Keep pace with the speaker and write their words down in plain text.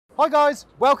Hi guys,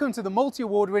 welcome to the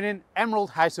multi-award winning Emerald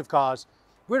House of Cars.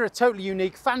 We're a totally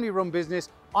unique family run business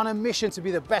on a mission to be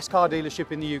the best car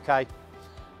dealership in the UK.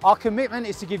 Our commitment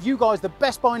is to give you guys the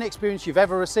best buying experience you've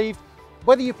ever received,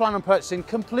 whether you plan on purchasing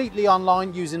completely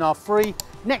online using our free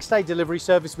next day delivery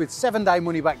service with 7-day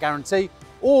money back guarantee,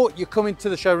 or you're coming to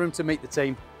the showroom to meet the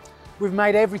team. We've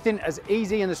made everything as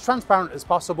easy and as transparent as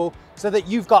possible so that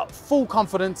you've got full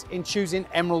confidence in choosing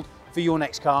Emerald for your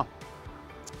next car.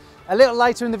 A little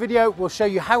later in the video, we'll show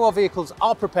you how our vehicles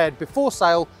are prepared before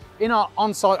sale in our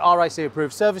on-site RAC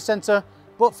approved service centre.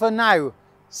 But for now,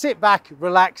 sit back,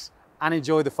 relax and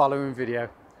enjoy the following video.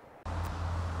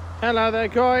 Hello there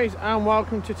guys, and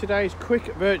welcome to today's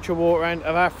quick virtual walk around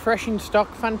of our fresh in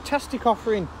stock, fantastic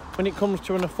offering when it comes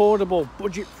to an affordable,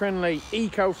 budget friendly,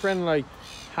 eco-friendly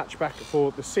hatchback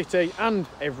for the city and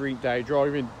everyday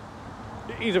driving.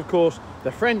 It is of course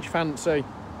the French fancy,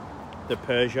 the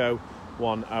Peugeot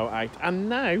 108. And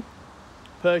now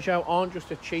Peugeot aren't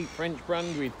just a cheap French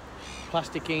brand with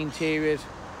plasticky interiors,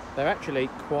 they're actually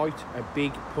quite a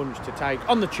big punch to take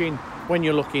on the chin when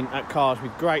you're looking at cars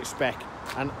with great spec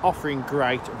and offering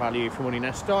great value for money.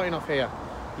 Now starting off here,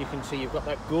 you can see you've got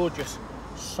that gorgeous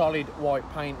solid white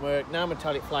paintwork, no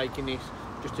metallic flake in this,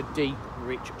 just a deep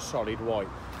rich solid white.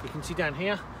 You can see down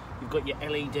here you've got your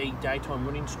LED daytime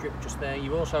running strip just there.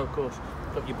 You've also of course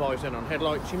got your bi-xenon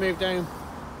headlights. You move down,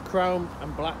 chrome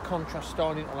and black contrast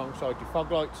styling alongside your fog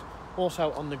lights.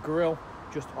 Also on the grille,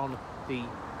 just on the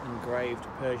engraved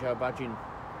Peugeot badging.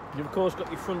 You've of course got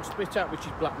your front splitter, which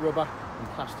is black rubber and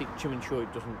plastic to ensure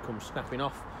it doesn't come snapping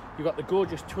off. You've got the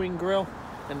gorgeous twin grille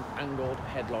and angled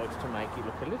headlights to make it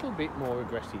look a little bit more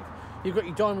aggressive. You've got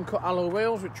your diamond cut alloy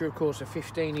wheels, which are of course a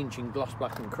 15-inch in gloss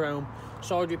black and chrome.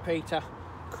 Side repeater,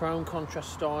 chrome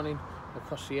contrast styling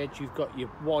across the edge. You've got your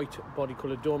white body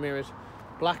coloured door mirrors,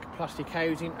 black plastic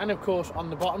housing, and of course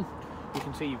on the bottom you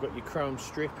can see you've got your chrome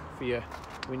strip for your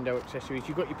window accessories.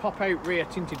 You've got your pop-out rear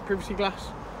tinted privacy glass,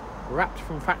 wrapped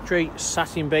from factory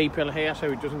satin B-pillar here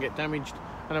so it doesn't get damaged,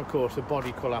 and of course the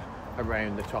body colour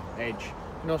around the top edge.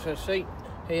 You can also see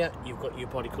here you've got your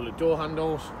body coloured door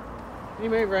handles. When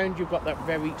you move around, you've got that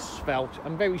very svelte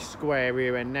and very square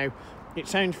rear end. Now it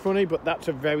sounds funny, but that's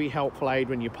a very helpful aid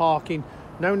when you're parking.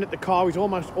 Knowing that the car is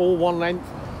almost all one length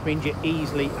means you're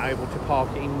easily able to park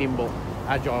it in nimble,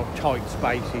 agile, tight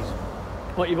spaces.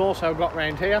 What you've also got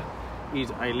around here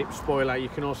is a lip spoiler. You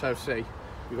can also see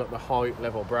you've got the high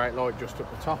level brake light just up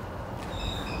the top.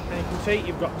 And you can see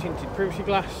you've got tinted privacy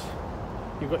glass.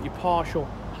 You've got your partial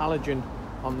halogen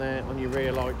on there on your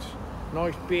rear lights.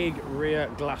 Nice big rear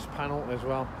glass panel as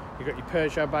well. You've got your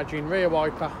Peugeot badging, rear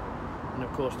wiper, and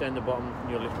of course down the bottom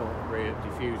your little rear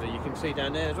diffuser. You can see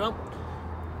down there as well,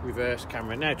 reverse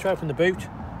camera. Now to open the boot,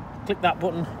 click that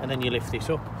button and then you lift this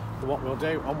up. So what we'll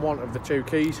do on one of the two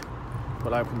keys,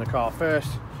 we'll open the car first,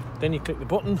 then you click the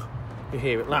button, you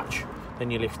hear it latch,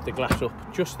 then you lift the glass up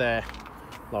just there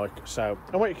like so.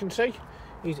 And what you can see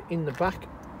is in the back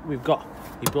we've got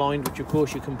your blind, which of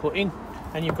course you can put in,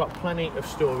 and you've got plenty of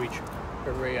storage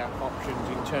for rear options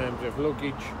in terms of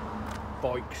luggage,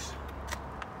 bikes,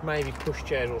 maybe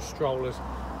pushchairs or strollers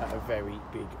at a very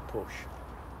big push.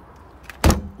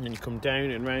 And then you come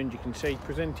down and round, you can see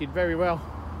presented very well,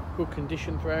 good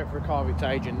condition throughout for a car of its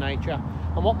age and nature.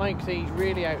 And what makes these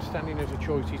really outstanding as a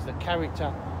choice is the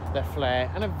character, their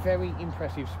flair, and a very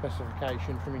impressive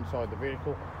specification from inside the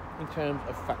vehicle in terms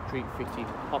of factory fitted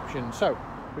options. So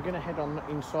we're going to head on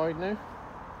inside now.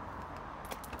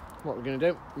 What we're going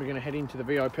to do, we're going to head into the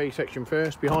VIP section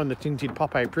first, behind the tinted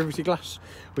pop-out privacy glass,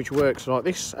 which works like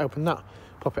this. Open that,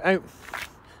 pop it out.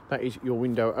 That is your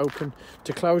window open.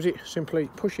 To close it, simply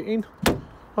push it in,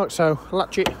 like so,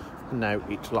 latch it, and now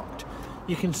it's locked.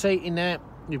 You can see in there,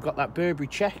 you've got that Burberry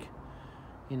check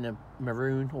in the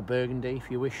maroon or burgundy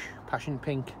if you wish, passion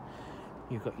pink.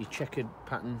 You've got your checkered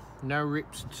pattern, no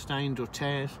rips, stains or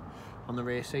tears on the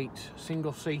rear seats,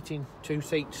 single seating, 2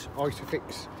 seats,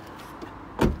 Isofix.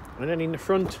 And then in the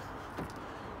front,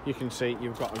 you can see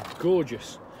you've got a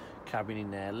gorgeous cabin in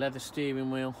there, leather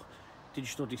steering wheel,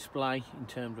 digital display in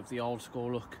terms of the old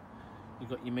school look. You've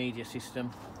got your media system,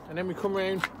 and then we come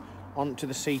round onto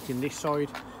the seating this side,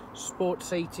 sport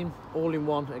seating, all in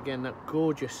one. Again, that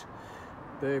gorgeous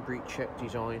Burberry check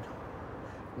design.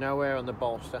 No wear on the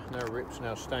bolster, no rips,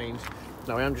 no stains.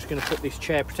 Now I am just going to put this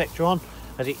chair protector on,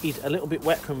 as it is a little bit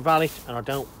wet from valet and I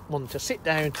don't want to sit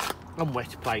down on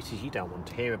wet places you don't want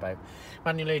to hear about.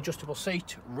 Manually adjustable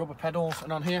seat, rubber pedals,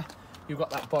 and on here you've got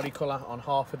that body colour on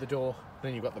half of the door,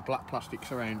 then you've got the black plastic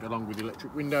surround along with the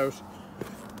electric windows.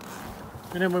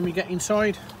 And then when we get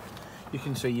inside, you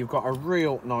can see you've got a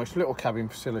real nice little cabin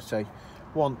facility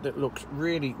one that looks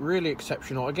really, really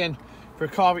exceptional. Again, for a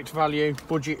car of its value,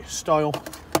 budget style,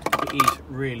 it is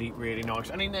really, really nice.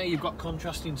 And in there you've got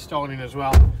contrasting styling as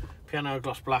well. Piano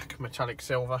gloss black, metallic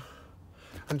silver.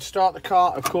 And to start the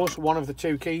car, of course, one of the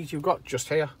two keys you've got just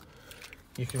here.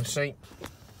 You can see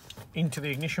into the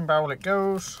ignition barrel it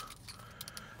goes.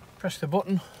 Press the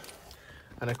button.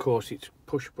 And of course it's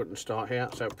push button start here.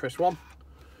 So press one,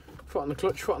 foot on the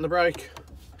clutch, foot on the brake,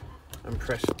 and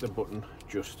press the button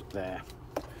just there.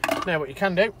 Now what you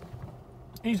can do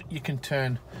is you can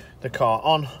turn the car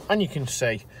on and you can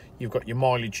see you've got your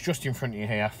mileage just in front of you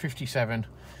here,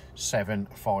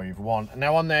 57,751.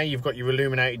 Now on there you've got your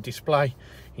illuminated display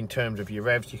in terms of your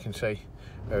revs. You can see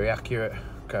very accurate,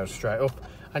 goes straight up,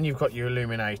 and you've got your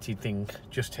illuminated thing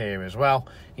just here as well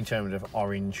in terms of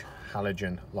orange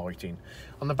halogen lighting.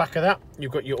 On the back of that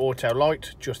you've got your auto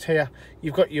light just here,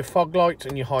 you've got your fog lights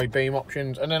and your high beam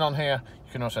options, and then on here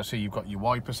you can also see you've got your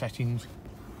wiper settings,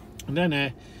 and then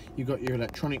there you've got your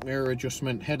electronic mirror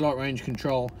adjustment, headlight range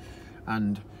control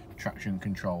and traction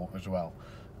control as well.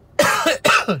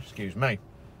 Excuse me.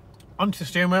 Onto the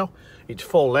steering wheel, it's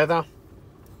full leather,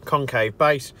 concave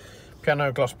base,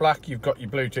 piano gloss black. You've got your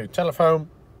Bluetooth telephone,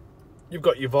 you've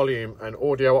got your volume and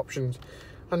audio options,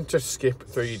 and to skip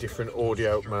through your different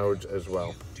audio modes as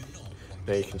well.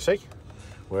 There you can see,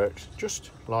 works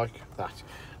just like that.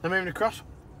 Now moving across,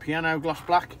 piano gloss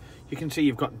black, you can see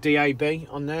you've got DAB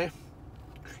on there,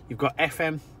 you've got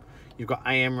FM, you've got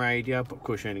AM radio, but of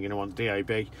course you're only going to want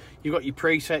DAB. You've got your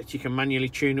presets, you can manually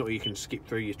tune it or you can skip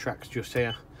through your tracks just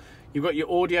here. You've got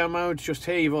your audio modes just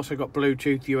here, you've also got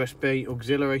Bluetooth, USB,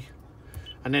 auxiliary,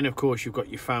 and then of course you've got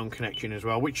your phone connection as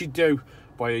well, which you do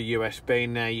by a USB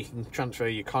in there. You can transfer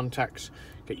your contacts,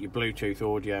 get your Bluetooth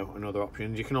audio and other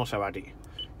options. You can also add it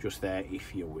just there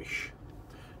if you wish.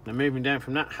 Now moving down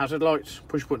from that, hazard lights,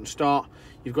 push button start.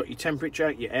 You've got your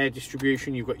temperature, your air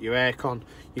distribution, you've got your aircon,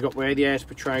 you've got where the air is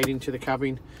portrayed into the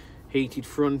cabin, heated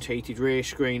front, heated rear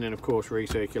screen, and of course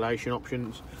recirculation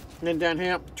options. And then down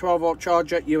here, 12-volt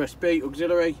charger, USB,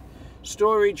 auxiliary,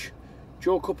 storage,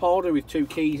 dual cup holder with two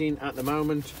keys in at the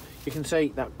moment. You can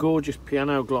see that gorgeous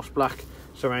piano gloss black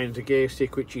surrounds the gear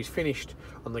stick, which is finished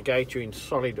on the Gator in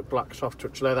solid black soft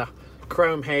touch leather,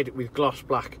 chrome head with gloss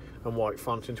black and white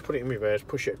font. And to put it in reverse,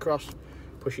 push it across,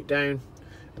 push it down,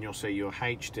 and you'll see your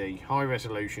HD high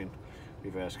resolution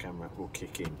reverse camera will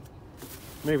kick in.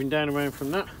 Moving down around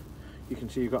from that, you can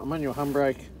see you've got a manual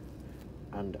handbrake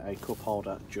and a cup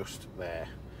holder just there.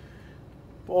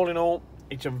 But all in all,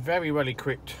 it's a very well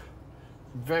equipped,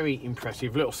 very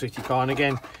impressive little city car. And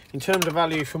again, in terms of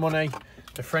value for money,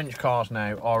 the French cars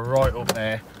now are right up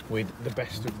there with the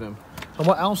best of them. And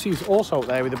what else is also up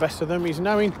there with the best of them is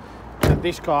knowing that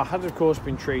this car has of course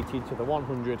been treated to the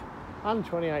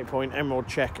 128-point Emerald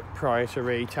check prior to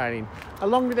retailing.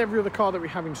 Along with every other car that we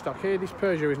have in stock here, this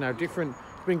Peugeot is now different.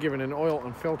 It's been given an oil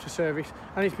and filter service,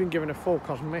 and it's been given a full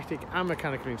cosmetic and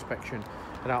mechanical inspection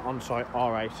at our on-site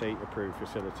RAC approved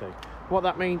facility. What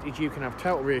that means is you can have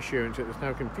total reassurance that there's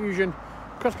no confusion,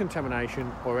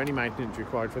 cross-contamination or any maintenance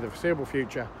required for the foreseeable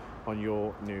future on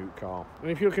your new car. And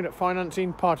if you're looking at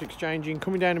financing, part exchanging,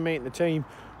 coming down and meeting the team,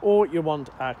 or you want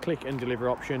a click and deliver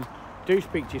option, do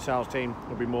speak to your sales team.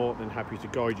 They'll be more than happy to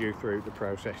guide you through the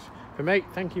process. For me,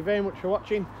 thank you very much for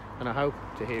watching, and I hope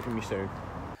to hear from you soon.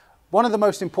 One of the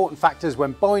most important factors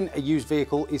when buying a used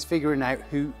vehicle is figuring out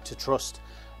who to trust.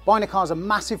 Buying a car is a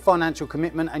massive financial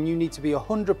commitment, and you need to be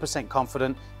 100%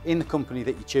 confident in the company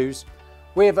that you choose.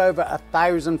 We have over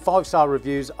 1,000 5-star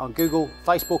reviews on Google,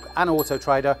 Facebook and Auto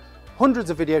Trader, hundreds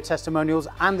of video testimonials,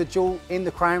 and the jewel in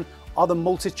the crown are the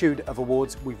multitude of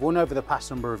awards we've won over the past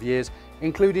number of years,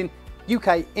 including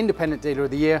UK Independent Dealer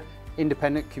of the Year,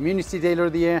 Independent Community Dealer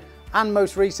of the Year, and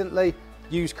most recently,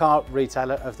 Used Car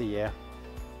Retailer of the Year.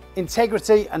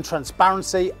 Integrity and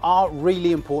transparency are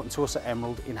really important to us at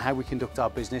Emerald in how we conduct our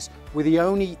business. We're the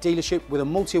only dealership with a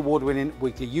multi-award winning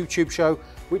weekly YouTube show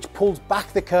which pulls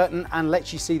back the curtain and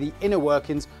lets you see the inner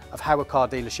workings of how a car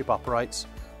dealership operates.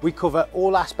 We cover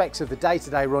all aspects of the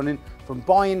day-to-day running, from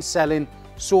buying, selling,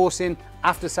 sourcing,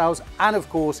 after sales, and of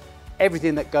course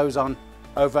everything that goes on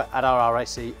over at our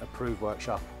RAC approved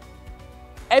workshop.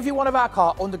 Every one of our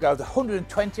cars undergoes a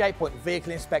 128-point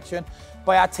vehicle inspection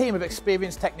by our team of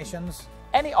experienced technicians.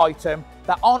 Any item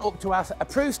that aren't up to our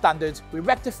approved standards, we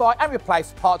rectify and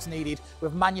replace parts needed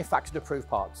with manufactured approved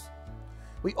parts.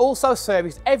 We also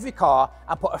service every car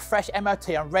and put a fresh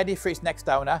MOT on ready for its next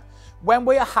owner. When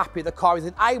we are happy the car is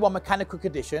in A1 mechanical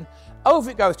condition, over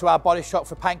it goes to our body shop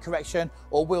for paint correction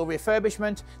or wheel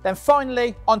refurbishment, then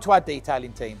finally onto our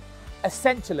detailing team.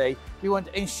 Essentially, we want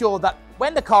to ensure that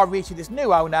when the car reaches its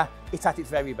new owner, it's at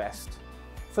its very best.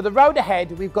 For the road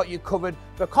ahead, we've got you covered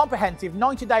for a comprehensive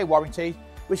 90-day warranty,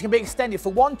 which can be extended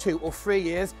for 1, 2 or 3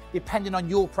 years, depending on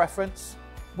your preference.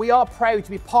 We are proud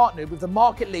to be partnered with the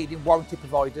market-leading warranty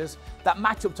providers that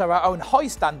match up to our own high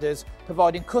standards,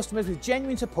 providing customers with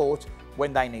genuine support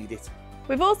when they need it.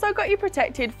 We've also got you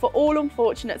protected for all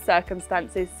unfortunate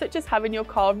circumstances, such as having your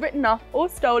car written off or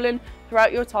stolen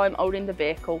throughout your time holding the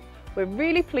vehicle. We're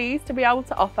really pleased to be able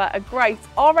to offer a great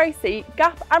RAC,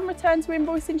 gap and return to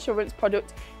invoice insurance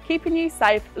product, keeping you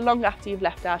safe long after you've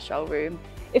left our showroom.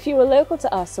 If you are local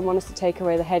to us and want us to take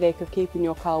away the headache of keeping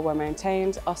your car well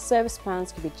maintained, our service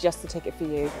plans could be just the ticket for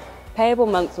you. Payable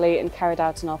monthly and carried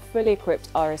out in our fully equipped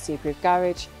RAC approved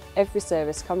garage, every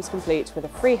service comes complete with a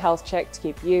free health check to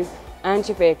keep you and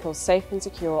your vehicle safe and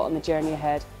secure on the journey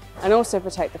ahead, and also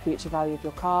protect the future value of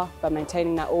your car by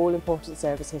maintaining that all-important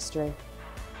service history.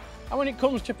 And when it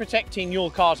comes to protecting your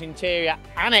car's interior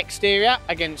and exterior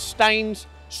against stains,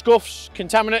 scuffs,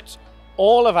 contaminants,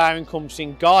 all of our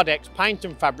encompassing Guardex paint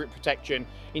and fabric protection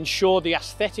ensure the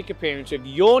aesthetic appearance of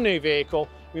your new vehicle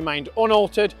remained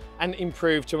unaltered and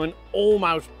improved to an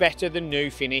almost better than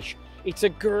new finish. It's a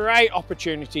great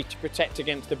opportunity to protect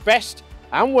against the best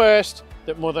and worst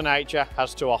that Mother Nature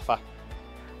has to offer.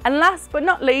 And last but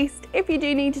not least, if you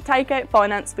do need to take out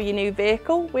finance for your new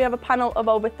vehicle, we have a panel of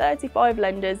over 35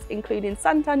 lenders, including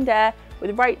Santander,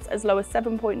 with rates as low as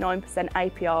 7.9%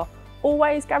 APR,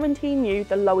 always guaranteeing you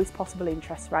the lowest possible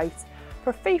interest rate. For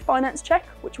a free finance check,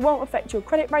 which won't affect your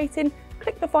credit rating,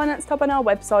 click the finance tab on our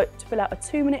website to fill out a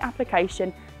 2-minute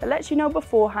application that lets you know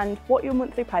beforehand what your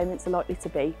monthly payments are likely to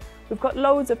be. We've got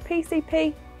loads of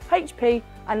PCP, HP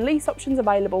and lease options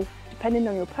available, depending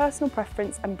on your personal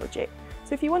preference and budget.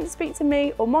 So if you want to speak to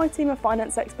me or my team of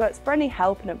finance experts for any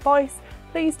help and advice,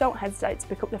 please don't hesitate to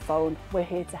pick up the phone. We're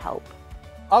here to help.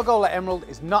 Our goal at Emerald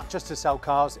is not just to sell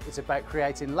cars, it's about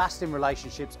creating lasting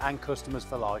relationships and customers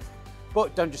for life.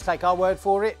 But don't just take our word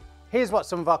for it. Here's what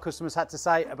some of our customers had to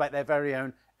say about their very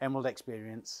own Emerald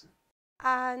experience.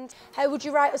 And how would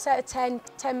you rate us out of 10?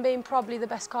 10 being probably the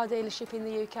best car dealership in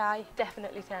the UK.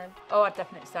 Definitely 10. Oh, I'd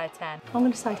definitely say 10. I'm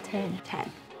going to say 10.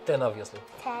 10. 10, obviously.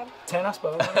 10. 10, I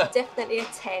suppose. Definitely a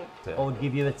 10. I would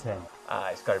give you a 10.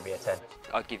 It's got to be a 10.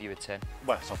 I'd give you a 10.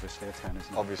 Well, it's obviously a 10,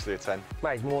 isn't it? Obviously a 10.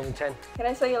 Mate, it's more than 10. Can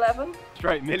I say 11?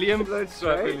 Straight million.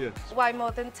 Straight million. Way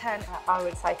more than 10. I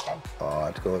would say 10. Oh,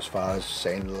 I'd go as far as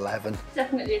saying 11.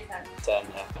 Definitely a 10. 10,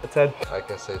 yeah. A 10. I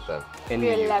can say 10. In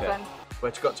the 11. Well,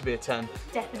 it's got to be a 10.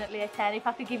 Definitely a 10. If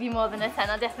I could give you more than a 10,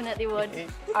 I definitely would.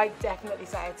 I'd definitely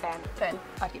say a 10. 10.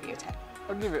 I'd give you a 10.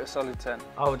 I'd give it a solid 10.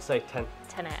 I would say 10.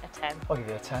 10 out of 10. I'll give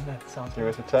you a 10 then. Sounds Give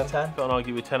it a 10. 10. But I'll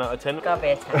give you a 10 out of 10. Gotta be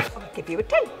a 10. I'll give you a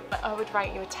 10. I would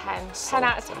rate you a 10. 10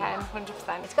 out of 10,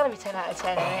 100%. It's gotta be 10 out of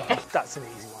 10, isn't it? That's an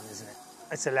easy one, isn't it?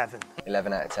 It's 11.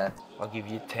 11 out of 10. I'll give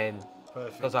you 10.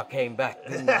 Because I came back,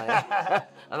 didn't I?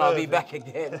 And I'll be back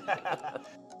again.